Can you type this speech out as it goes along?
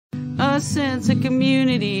a sense of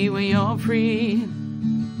community when you're free.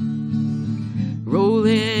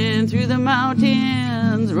 Rolling through the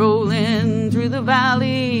mountains, rolling through the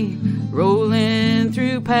valley, rolling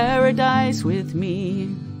through paradise with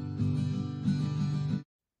me.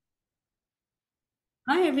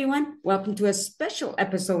 Hi, everyone. Welcome to a special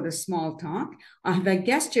episode of Small Talk. I have a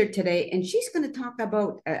guest here today, and she's going to talk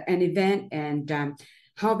about an event and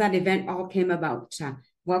how that event all came about.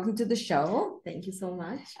 Welcome to the show. Thank you so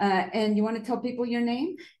much. And you want to tell people your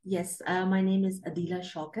name? Yes, my name is Adila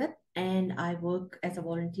Shaukat, and I work as a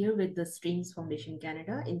volunteer with the Streams Foundation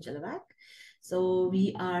Canada in Chilliwack. So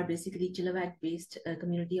we are basically Chilliwack-based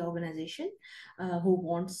community organization who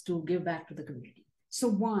wants to give back to the community. So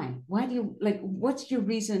why? Why do you what's your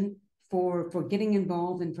reason for getting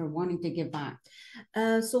involved and for wanting to give back?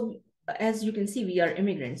 So as you can see, we are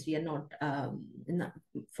immigrants. We are not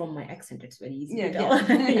from my accent, it's very easy to tell.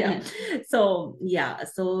 So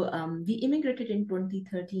we immigrated in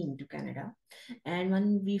 2013 to Canada. And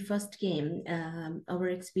when we first came, our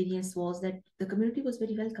experience was that the community was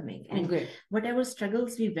very welcoming. And whatever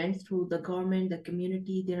struggles we went through, the government, the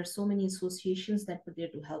community, there are so many associations that were there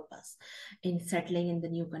to help us in settling in the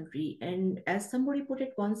new country. And as somebody put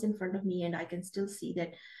it once in front of me, and I can still see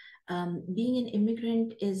that being an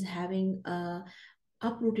immigrant is having a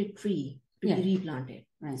uprooted tree to be replanted.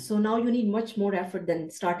 Right. So now you need much more effort than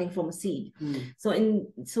starting from a seed.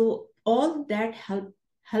 So all that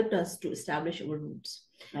helped us to establish our roots.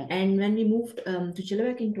 Right. And when we moved to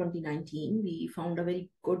Chilliwack in 2019, we found a very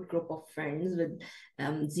good group of friends with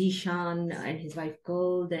Zishan and his wife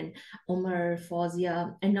Gul, then Omar,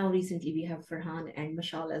 Fawzia, and now recently we have Farhan and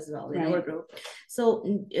Mashal as well in our group. So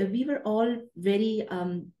we were all very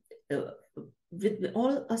with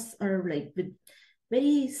all us are like with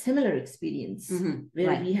very similar experience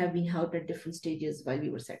where we have been helped at different stages while we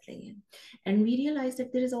were settling in, and we realized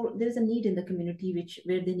that there is a need in the community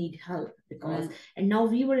where they need help because and now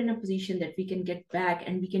we were in a position that we can get back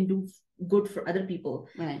and we can do good for other people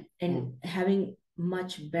and having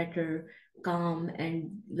much better, calm,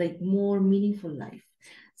 and like more meaningful life.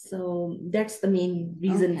 So that's the main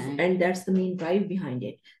reason and that's the main drive behind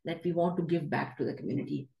it, that we want to give back to the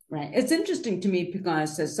community. Right. It's interesting to me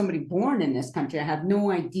because as somebody born in this country, I have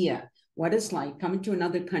no idea what it's like coming to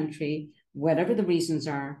another country, whatever the reasons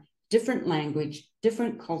are, different language,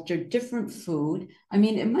 different culture, different food. I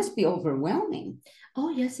mean, it must be overwhelming. Oh,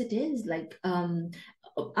 yes, it is. Like,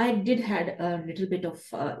 I did had a little bit of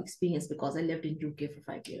experience because I lived in UK for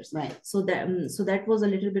 5 years. Right. So that was a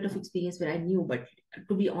little bit of experience where I knew, but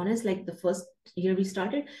to be honest, like the first year we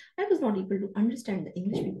started, I was not able to understand the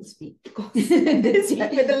English people speak because they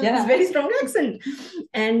speak with a very strong accent.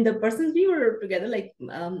 And the persons we were together, like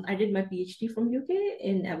I did my PhD from UK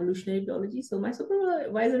in evolutionary biology. So my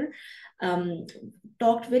supervisor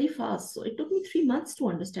talked very fast. So it took me 3 months to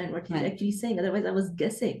understand what he's actually saying. Otherwise, I was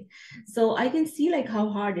guessing. So I can see like how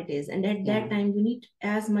hard it is. And at that time, you need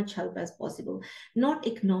as much help as possible, not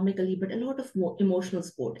economically, but a lot of more emotional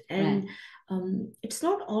support. And it's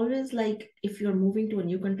not always like if you're moving to a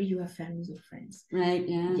new country, you have families or friends. Right.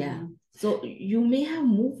 Yeah. Yeah. So you may have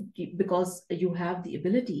moved because you have the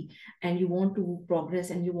ability and you want to progress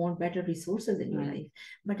and you want better resources in your life.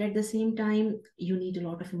 But at the same time, you need a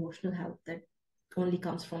lot of emotional help that only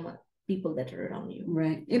comes from people that are around you.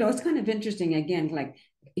 Right. You know, it's kind of interesting again, like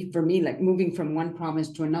for me, like moving from one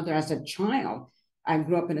province to another as a child. I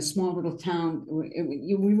grew up in a small little town.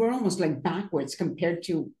 We were almost like backwards compared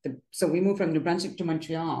to so we moved from New Brunswick to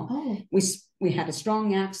Montreal. Oh. We had a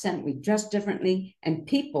strong accent. We dressed differently, and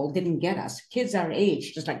people didn't get us. Kids our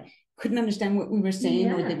age just like couldn't understand what we were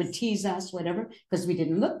saying, or they would tease us, whatever, because we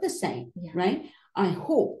didn't look the same. Yeah. Right. I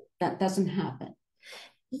hope that doesn't happen.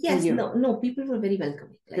 Yes, no, people were very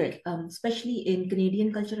welcoming. Like, especially in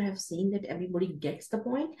Canadian culture, I have seen that everybody gets the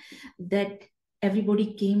point that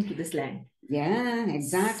everybody came to this land. Yeah,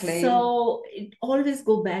 exactly. So it always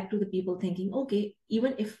go back to the people thinking, okay,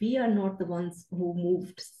 even if we are not the ones who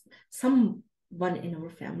moved, someone in our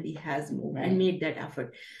family has moved and made that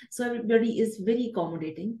effort. So everybody is very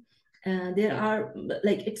accommodating. There are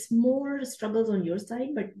like it's more struggles on your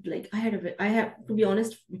side, but like I have to be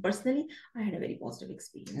honest, personally, I had a very positive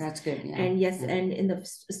experience. That's good. Yeah. And yes, and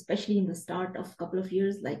especially in the start of a couple of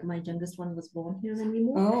years, like my youngest one was born here when we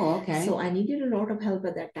moved. Oh, okay. So I needed a lot of help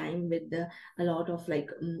at that time with a lot of like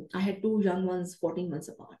I had two young ones 14 months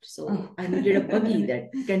apart, so I needed a buggy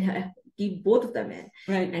that can keep both of them in.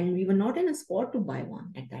 Right. And we were not in a spot to buy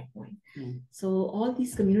one at that point. So all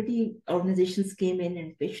these community organizations came in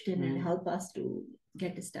and pitched in and helped us to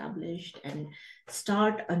get established and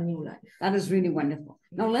start a new life. That is really wonderful.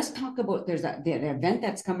 Now let's talk about the event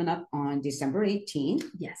that's coming up on December 18th.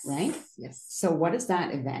 Yes. Right? Yes. So what is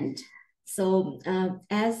that event? So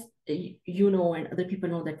as you know, and other people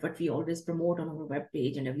know, that what we always promote on our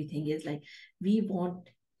webpage and everything is like, we want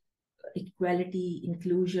equality,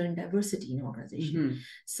 inclusion, diversity in organization. Mm-hmm.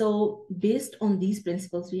 So based on these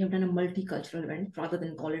principles, we have done a multicultural event rather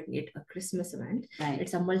than calling it a Christmas event. Right.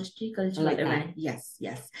 It's a multicultural like event. That. Yes,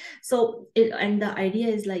 yes. So and the idea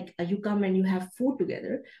is like, you come and you have food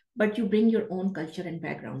together, but you bring your own culture and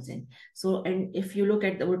backgrounds in. So, and if you look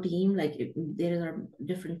at our team, like there are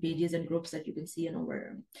different pages and groups that you can see on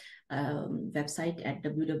our website at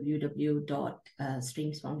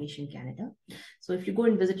www.streams Foundation Canada. So if you go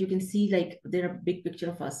and visit, you can see like there are big picture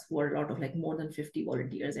of us who are a lot of like more than 50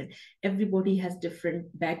 volunteers, and everybody has different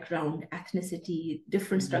background, ethnicity,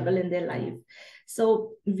 different struggle in their life.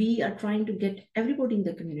 So we are trying to get everybody in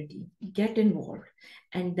the community, get involved,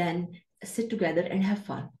 and then sit together and have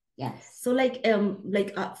fun. Yes. So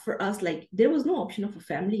for us, like there was no option of a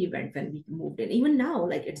family event when we moved in. Even now,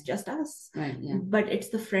 like it's just us. Right. Yeah. But it's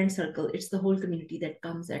the friend circle, it's the whole community that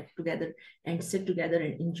comes together and sit together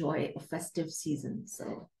and enjoy a festive season.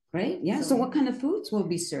 So great. Yeah. So what kind of foods will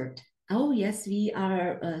be served? Oh yes, we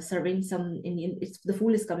are serving some Indian. The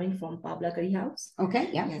food is coming from Pabla Curry House.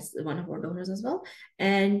 Okay. Yeah. Yes, one of our donors as well,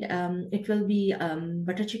 and it will be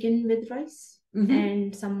butter chicken with rice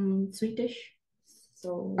and some sweet dish.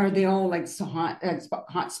 So are they all like so hot,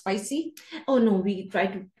 spicy? Oh no, we try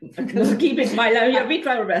to keep it mild. Yeah, we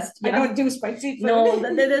try our best. Yeah. I don't do spicy food. No,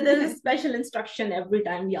 there's special instruction every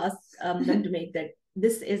time we ask them to make that.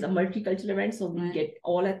 This is a multicultural event, so we get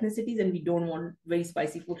all ethnicities, and we don't want very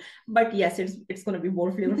spicy food. But yes, it's going to be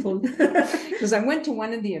more flavorful. Because I went to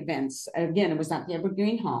one of the events, again, it was at the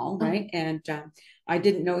Evergreen Hall, right? And I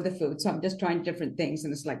didn't know the food, so I'm just trying different things.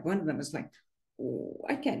 And it's like, one of them is like, oh,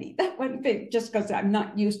 I can't eat that one thing just because I'm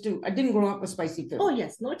not used to, I didn't grow up with spicy food. Oh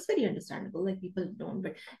yes, no, it's very understandable. Like people don't,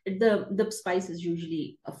 but the spice is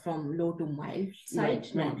usually from low to mild side,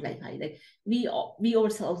 not like high. Like we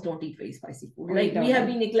ourselves don't eat very spicy food. Like we have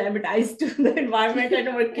been acclimatized to the environment and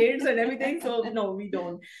our kids and everything. So no, we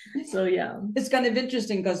don't. So yeah, it's kind of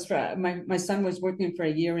interesting because my son was working for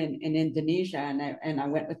a year in Indonesia, and I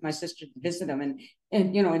went with my sister to visit him,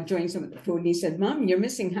 and you know, enjoying some of the food. And he said, "Mom, you're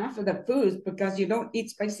missing half of the food because you don't eat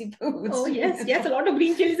spicy foods." Oh yes, a lot of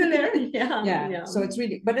green chilies in there. Yeah. So it's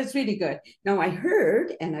really good. Now I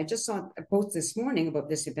heard, and I just saw a post this morning about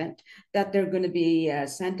this event, that they're going to be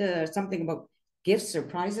Santa something about gifts or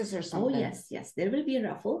prizes or something. Oh yes, there will be a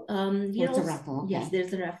raffle. It's a raffle. Okay. Yes,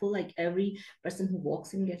 there's a raffle. Like every person who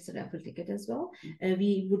walks in gets a raffle ticket as well.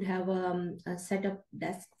 We would have a set up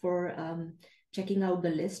desk for checking out the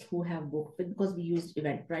list who have booked, because we used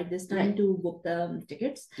Eventbrite this time to book the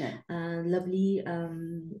tickets. Lovely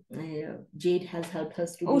Jade has helped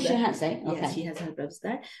us to do she that. has, eh? Okay. Yes, she has helped us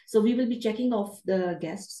that. So we will be checking off the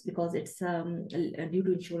guests, because it's due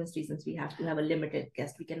to insurance reasons, we have to have a limited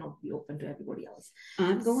guest. We cannot be open to everybody else.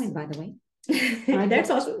 I'm going, by the way. That's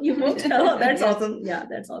awesome. You won't tell. That's awesome. Yeah,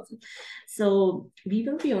 that's awesome. So we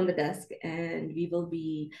will be on the desk, and we will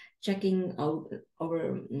be checking out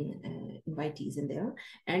our invitees in there,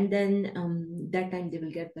 and then that time they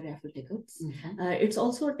will get the raffle tickets. It's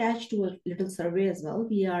also attached to a little survey as well.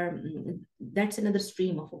 We are that's another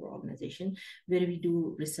stream of our organization where we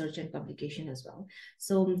do research and publication as well.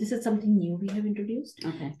 So this is something new we have introduced.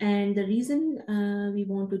 And the reason we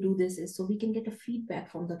want to do this is so we can get a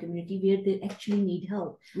feedback from the community where they actually need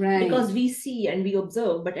help. Because we see and we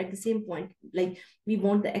observe, but at the same point, like we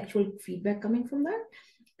want the actual feedback coming from that.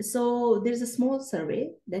 So there's a small survey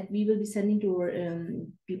that we will be sending to our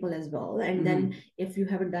people as well. And then if you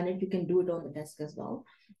haven't done it, you can do it on the desk as well.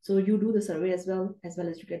 So you do the survey as well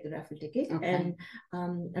as you get the raffle ticket. And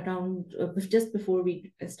around just before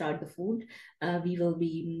we start the food, we will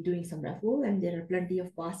be doing some raffle, and there are plenty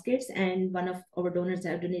of baskets. And one of our donors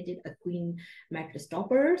have donated a queen mattress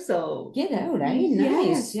topper. So get out, right?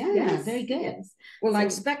 Nice. Yes. Very good. Yes. Well, I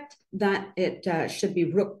expect that it should be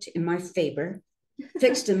rooked in my favor.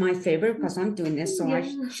 Fixed in my favor, because I'm doing this, so I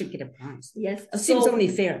should get a prize. Yes, seems only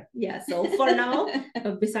fair. Yeah. So for now,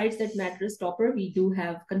 besides that mattress topper, we do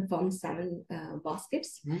have confirmed 7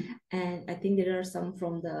 baskets, and I think there are some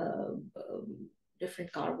from the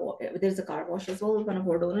different car wash. There's a car wash as well with one of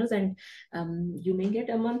our donors, and you may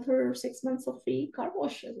get a month or 6 months of free car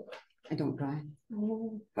wash as well. I don't drive.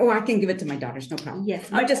 Oh, I can give it to my daughters, no problem. Yes,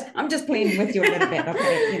 I'm just playing with you a little bit.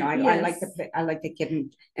 Okay, you know, I like to play. I like to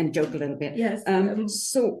kid and joke a little bit. Yes.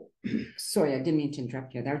 So, sorry, I didn't mean to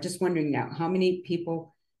interrupt you. I was just wondering now, how many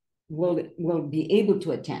people will be able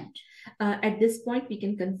to attend? At this point, we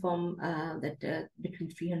can confirm that between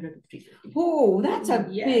 300 to 350. Oh, that's a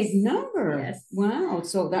big number. Yes. Wow.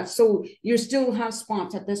 So you still have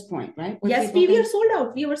spots at this point, right? Yes, we were sold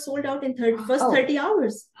out. We were sold out in first 30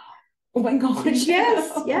 hours. Oh my gosh.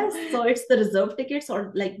 Yes. So it's the reserve tickets,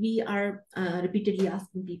 or like we are repeatedly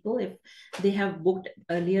asking people if they have booked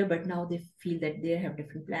earlier, but now they feel that they have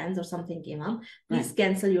different plans or something came up. Please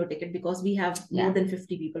cancel your ticket, because we have more than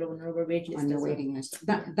 50 people on our wait list. On the waiting list.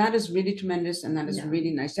 That is really tremendous, and that is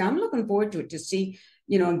really nice. I'm looking forward to it, to see,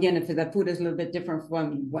 again, if the food is a little bit different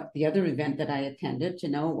from what the other event that I attended,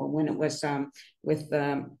 when it was with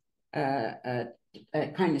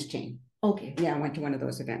Kindness Chain. Okay. Yeah, I went to one of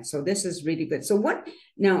those events. So this is really good. So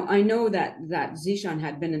now I know that Zishan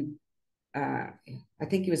had been in, I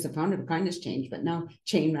think he was the founder of Kindness Chain, but now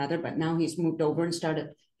he's moved over and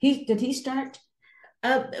started. Did he start?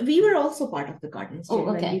 We were also part of the Gardens Chain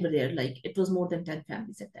when we were there. Like, it was more than 10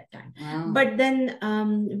 families at that time. Wow. But then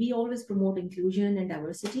we always promote inclusion and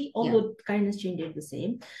diversity, although Kindness Chain did the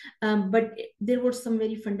same. But there were some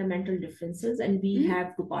very fundamental differences, and we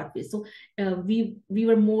have to part ways. So we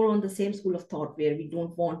were more on the same school of thought, where we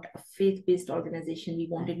don't want a faith-based organization. We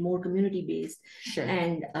wanted more community-based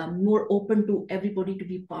and more open to everybody to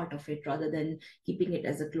be part of it, rather than keeping it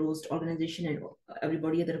as a closed organization and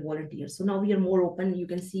everybody other volunteers. So now we are more open. You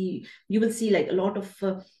will see like a lot of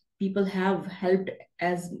people have helped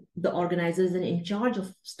as the organizers and in charge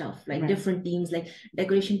of stuff, like different teams, like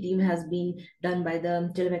decoration team has been done by the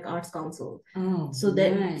Chilliwack Arts Council. So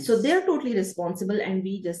they're totally responsible, and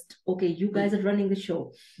we just, you guys are running the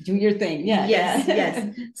show. Do your thing.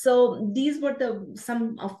 Yes. So these were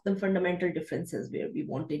some of the fundamental differences where we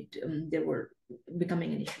wanted, they were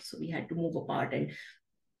becoming an issue. So we had to move apart, and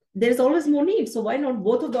there's always more need. So why not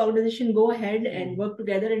both of the organization go ahead and work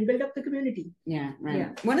together and build up the community? Yeah, right. Yeah.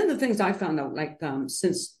 One of the things I found out, like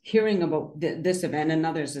since hearing about this event and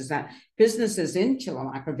others, is that businesses in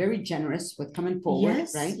Chilliwack are very generous with coming forward,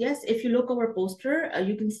 right? Yes. If you look our poster,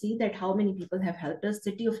 you can see that how many people have helped us.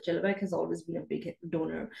 City of Chilliwack has always been a big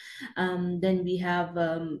donor. Then we have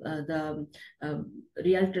the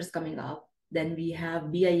realtors coming up. Then we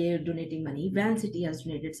have BIA donating money. Van City has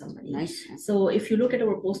donated some money. Nice. So if you look at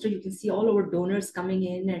our poster, you can see all our donors coming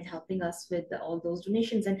in and helping us with all those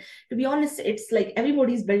donations. And to be honest, it's like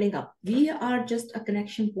everybody's building up. We are just a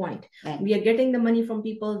connection point. Right. We are getting the money from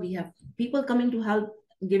people. We have people coming to help,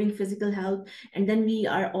 giving physical help, and then we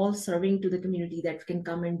are all serving to the community that can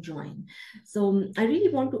come and join. So I really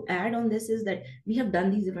want to add on this is that we have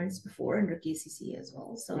done these events before under KCC as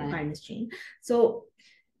well. So Kindness Chain. So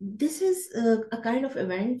this is a kind of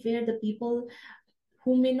event where the people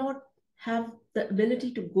who may not have the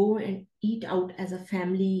ability to go and eat out as a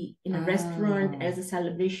family in a restaurant as a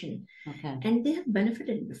celebration, and they have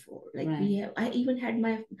benefited before. Like I even had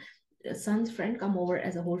my son's friend come over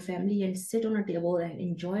as a whole family and sit on a table and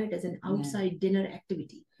enjoy it as an outside dinner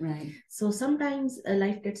activity. Right. So sometimes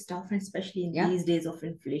life gets tough, and especially in these days of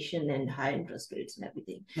inflation and high interest rates and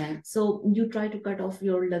everything. Right. So you try to cut off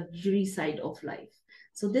your luxury side of life.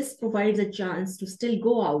 So this provides a chance to still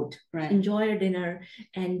go out, enjoy a dinner,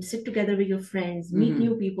 and sit together with your friends, meet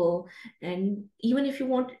new people. And even if you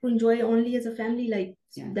want to enjoy only as a family, like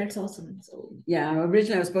that's awesome. So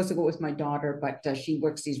originally I was supposed to go with my daughter, but she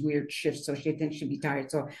works these weird shifts, so she thinks she'd be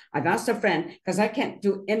tired. So I've asked a friend, because I can't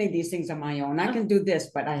do any of these things on my own. I can do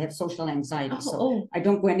this, but I have social anxiety, so I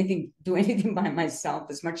don't do anything by myself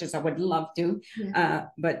as much as I would love to.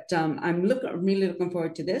 But I'm really looking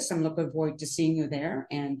forward to this. I'm looking forward to seeing you there,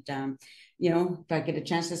 and if I get a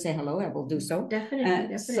chance to say hello, I will do so.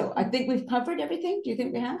 Definitely. So I think we've covered everything. Do you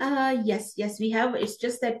think we have? Yes, we have. It's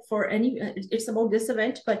just that for it's about this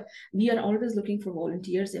event, but we are always looking for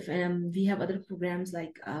volunteers. If we have other programs,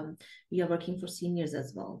 like we are working for seniors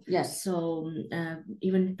as well. Yes. So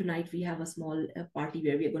even tonight we have a small party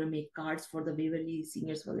where we are going to make cards for the Waverly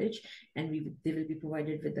Seniors Village, and they will be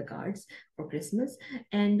provided with the cards for Christmas.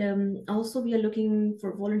 And also we are looking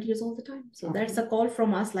for volunteers all the time. So that's a call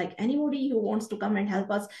from us. Like anybody who wants to come and help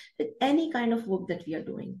us with any kind of work that we are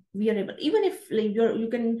doing, we are able. Even if like you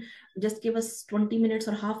can just give us 20 minutes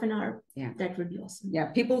or half an hour, that would be awesome. Yeah,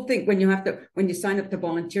 people think when you sign up to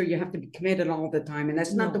volunteer, you have to be committed all the time, and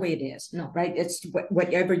that's not the way it is. No, right? It's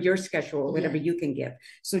whatever your schedule, whatever you can give.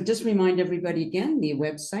 So just remind everybody again the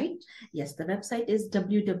website. Yes, the website is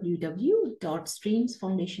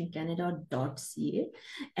www.streamsfoundationcanada.ca,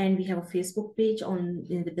 and we have a Facebook page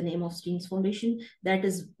with the name of Streams Foundation that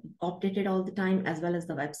is updated updated all the time, as well as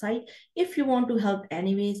the website. If you want to help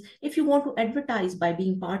anyways, if you want to advertise by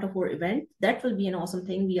being part of our event, that will be an awesome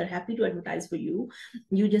thing. We are happy to advertise for you.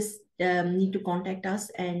 You just need to contact us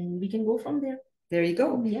and we can go from there. There you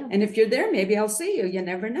go. Yeah. And if you're there, maybe I'll see you. You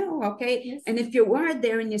never know. Okay. Yes. And if you are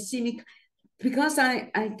there and you see me, because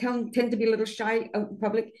I tend to be a little shy out in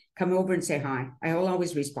public, come over and say hi. I will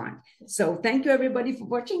always respond. So thank you everybody for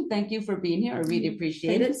watching. Thank you for being here. I really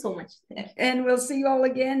appreciate it. Thank you so much. And we'll see you all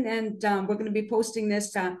again. And we're going to be posting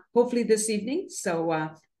this hopefully this evening.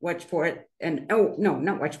 So watch for it. And oh, no,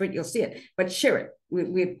 not watch for it. You'll see it, but share it.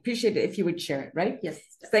 We appreciate it if you would share it, right? Yes.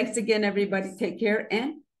 Thanks again, everybody. Take care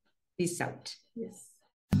and peace out. Yes.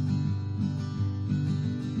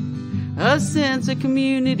 A sense of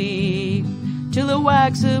community,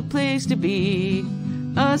 Chilliwack's a place to be.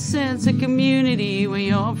 A sense of community where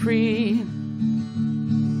you're free.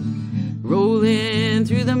 Rolling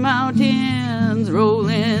through the mountains,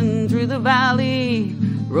 rolling through the valley,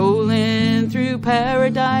 rolling through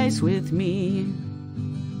paradise with me.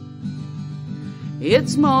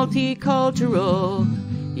 It's multicultural,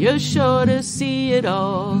 you're sure to see it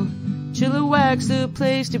all. Chilliwack's a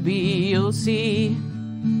place to be, you'll see.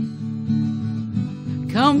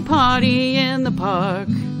 Come party in the park,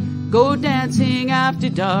 go dancing after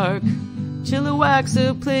dark. Chilliwack's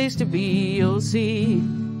a place to be, you'll see.